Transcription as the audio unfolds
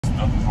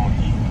stuff is on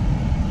E.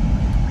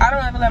 I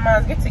don't ever let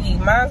mine get to E.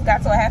 Mine's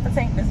got to a half a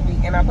tank this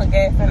week, and I put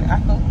gas in. I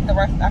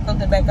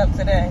filled it back up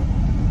today.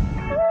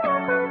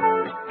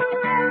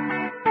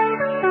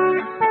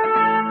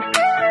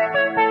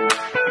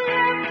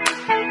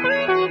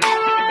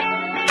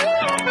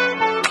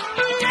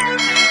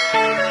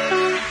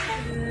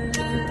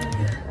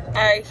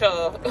 Alright,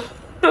 y'all.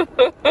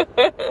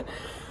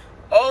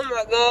 Oh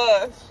my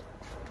gosh.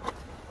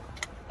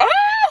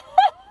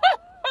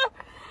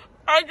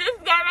 I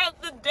just got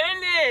out the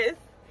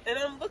dentist and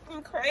I'm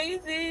looking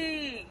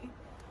crazy.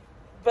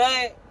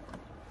 But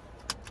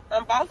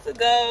I'm about to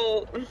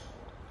go.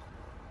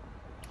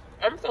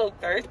 I'm so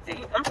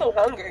thirsty. I'm so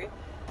hungry.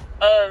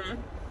 I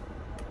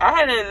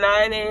had a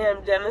 9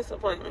 a.m. dentist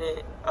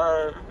appointment.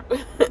 I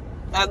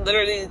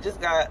literally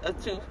just got a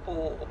tooth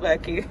pulled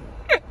back here.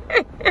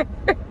 I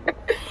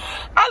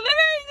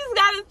literally just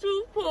got a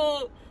tooth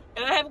pulled,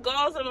 and I have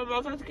gauze in my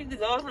mouth. I have to keep the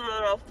gauze in my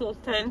mouth till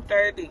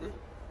 10:30.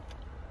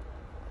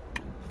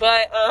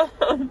 But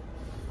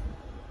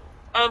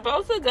I'm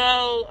about to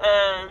go.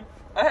 I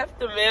have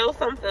to mail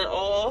something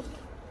off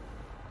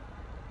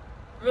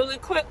really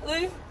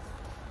quickly.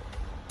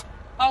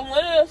 I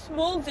wanted a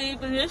smoothie,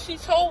 but then she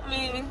told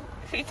me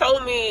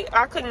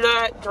I could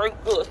not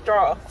drink through a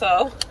straw.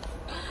 So,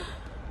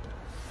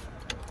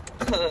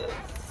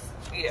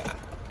 yeah.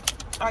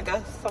 I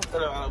guess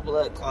something about a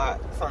blood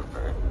clot,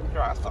 something,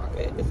 dry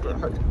socket, it's gonna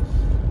hurt.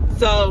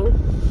 So,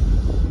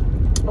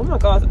 oh my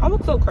gosh, I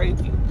look so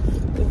crazy.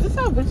 Is this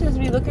how bitches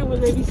be looking when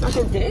they be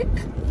sucking dick?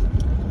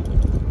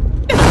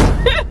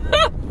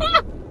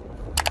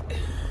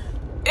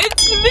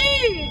 It's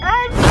me!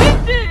 I'm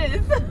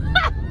bitches!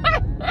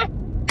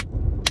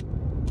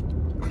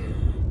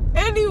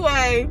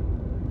 Anyway,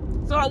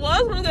 so I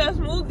was gonna get a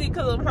smoothie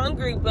because I'm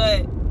hungry,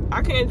 but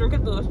I can't drink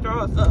it through a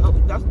straw, so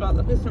that's about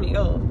to piss me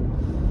off.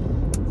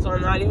 So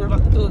I'm not even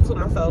about to do it to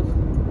myself.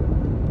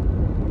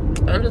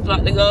 I'm just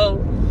about to go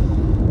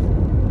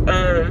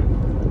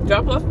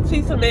drop off a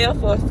piece of mail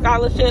for a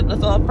scholarship.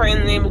 Let's all pray in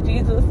the name of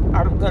Jesus.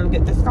 I'm going to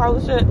get the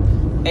scholarship.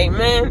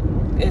 Amen.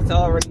 It's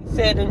already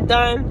said and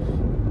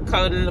done.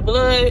 Covered in the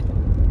blood.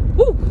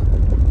 Woo!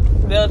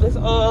 Mail this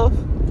off.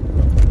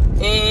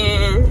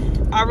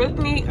 And I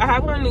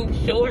have one of these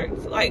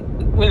shorts, like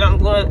when I'm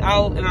going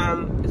out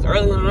and it's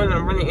early in the morning,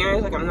 I'm running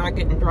errands, like I'm not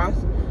getting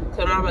dressed.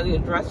 So I'm not about to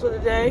get dressed for the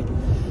day.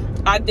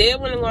 I did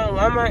want to go on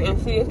Walmart and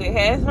see if they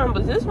had some,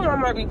 but this one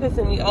might be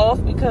pissing me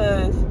off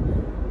because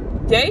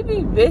they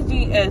be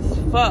busy as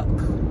fuck.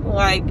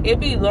 Like, it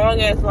be long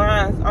ass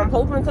lines. I'm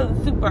hoping because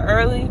it's super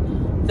early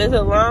that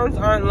the lines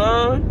aren't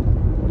long.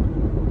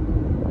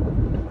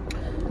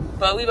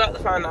 But we about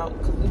to find out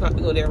because we about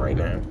to go there right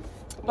now.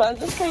 But I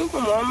just came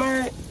from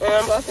Walmart and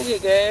I'm about to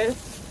get gas.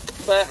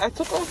 But I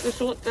took off the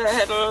shorts that I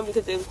had on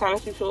because they was kind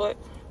of too short.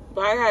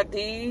 But I got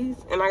these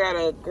and I got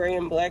a gray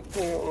and black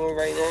pair on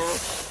right now.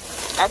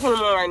 I put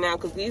them on right now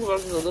because these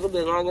ones is a little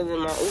bit longer than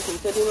my Ocean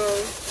City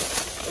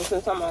ones. And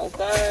since I'm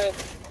outside,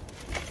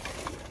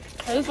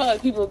 I just felt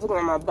like people was looking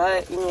at my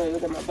butt. You know, they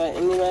look at my butt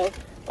anyway.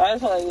 But I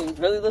just felt like they was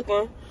really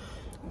looking.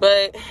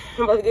 But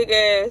I'm about to get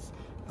gas,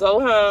 go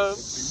home.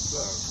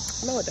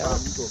 No, it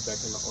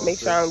don't. Make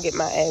sure I don't get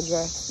my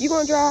address. You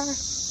gonna drive?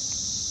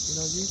 You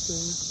know, you can.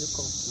 You're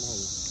comfortable.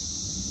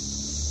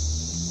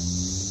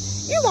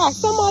 You got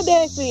some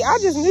audacity. I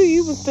just knew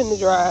you was finna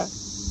drive.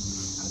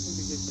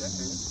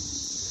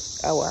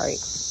 Oh, alright.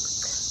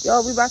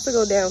 Y'all, we about to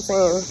go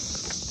downtown.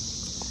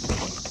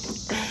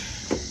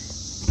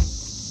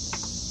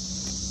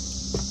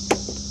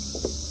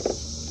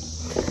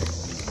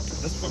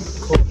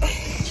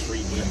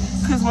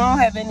 Because we don't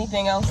have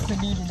anything else to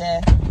do today.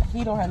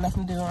 He don't have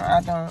nothing to do,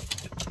 I don't.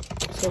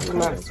 So we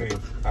might.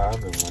 I've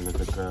been wanting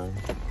to go.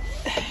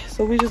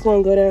 So we just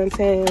gonna go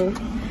downtown.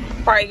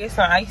 Probably get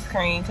some ice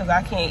cream because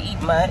I can't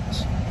eat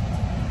much.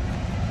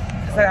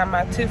 Because I got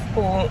my tooth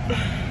pulled.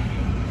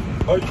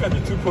 Oh, you got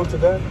your tooth pulled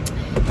today?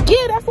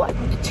 Yeah, that's what,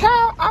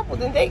 child, I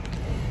wasn't, they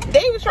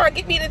was trying to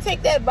get me to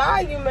take that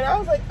volume, and I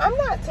was like, I'm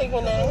not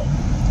taking that.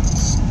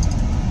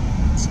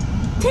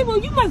 Table,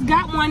 you must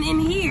got one in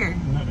here.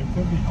 No, it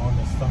could be on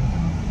the stomach.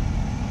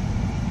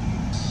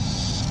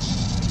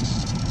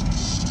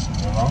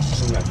 Well, I'm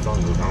seeing that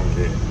stomach is on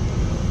there.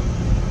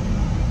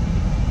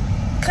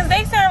 Because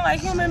they sound like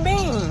human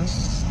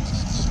beings.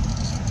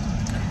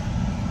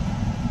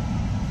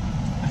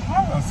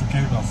 How else the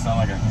kid gonna sound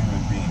like a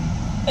human being?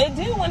 It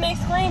do when they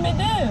scream, it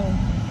do.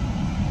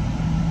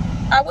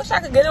 I wish I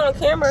could get it on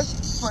camera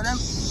for them.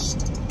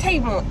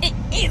 Table, it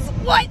is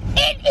what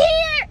in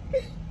here.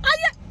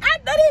 I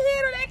know they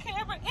hear on that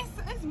camera.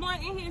 It's one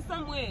in here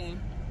somewhere.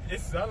 It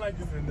sounds like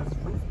it's in this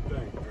roof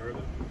thing, girl.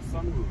 The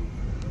sunroof.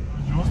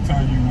 Yours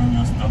tell you when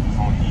your stuff is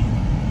on E.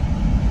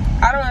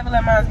 I don't ever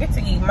let mine get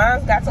to E.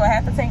 Mine's got to a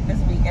half a tank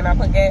this week, and I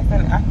put gas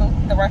in. I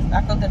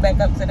filled it back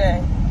up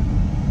today.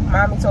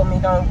 Mommy told me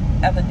don't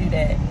ever do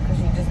that because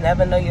you just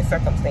never know your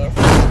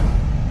circumstances.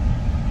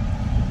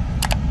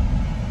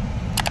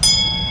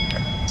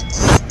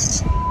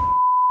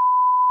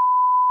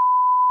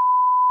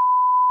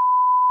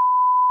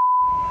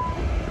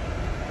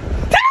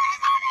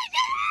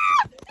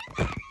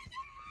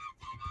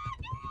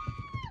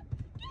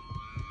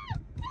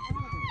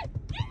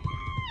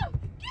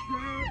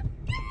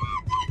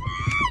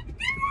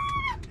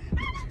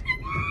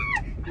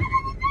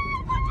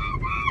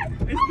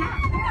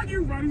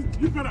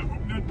 You better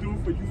open that door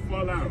before you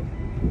fall out.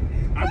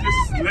 I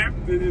just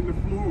slapped it in the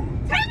floor.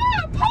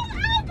 Tyler, pull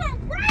over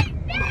right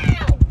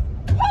now!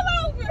 Pull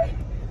over!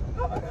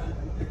 Oh my God.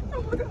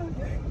 Oh my God.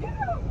 Get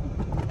out.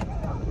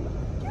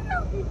 Get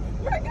out.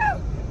 Let go.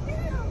 Get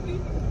out.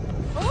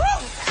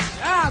 Oh!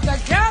 Ah, the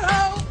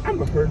ghetto!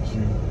 I'ma hurt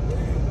you.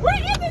 Where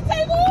is it,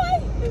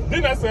 Tay-Boy?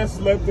 Then I said I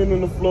slept in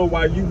on the floor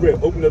while you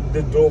went open up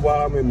the door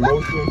while I'm in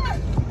motion.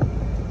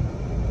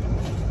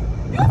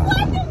 You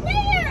left him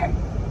there!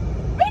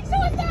 Make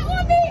sure it's not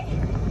on me!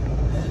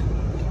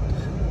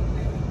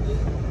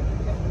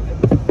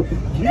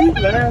 You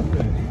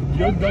laughing.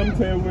 Your dumb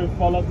tail will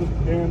fall off the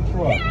damn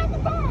truck. Get out the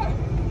car!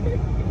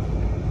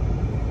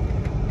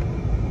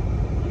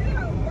 Get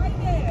out right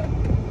there!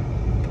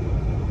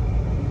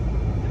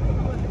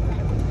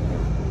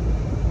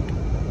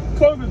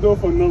 Close the door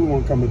for another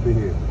one coming through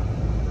here.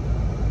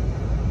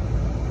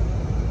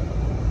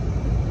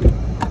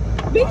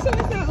 Make sure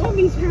it's not on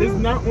me, child. It's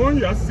not on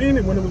you. I seen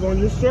it when it was on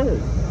your shirt.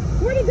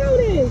 Where'd it go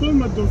then? Close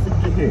my door for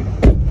your head.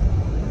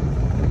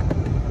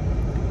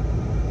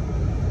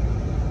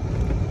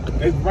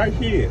 It's right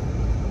here.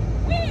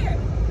 Where?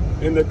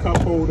 In the cup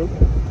holder.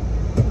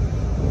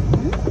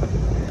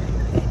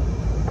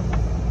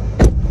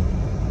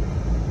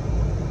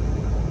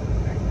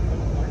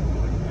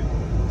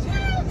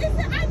 Child,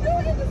 I knew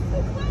it was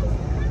too close.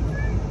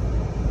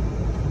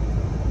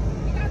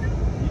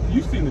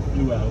 You seen it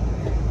flew out.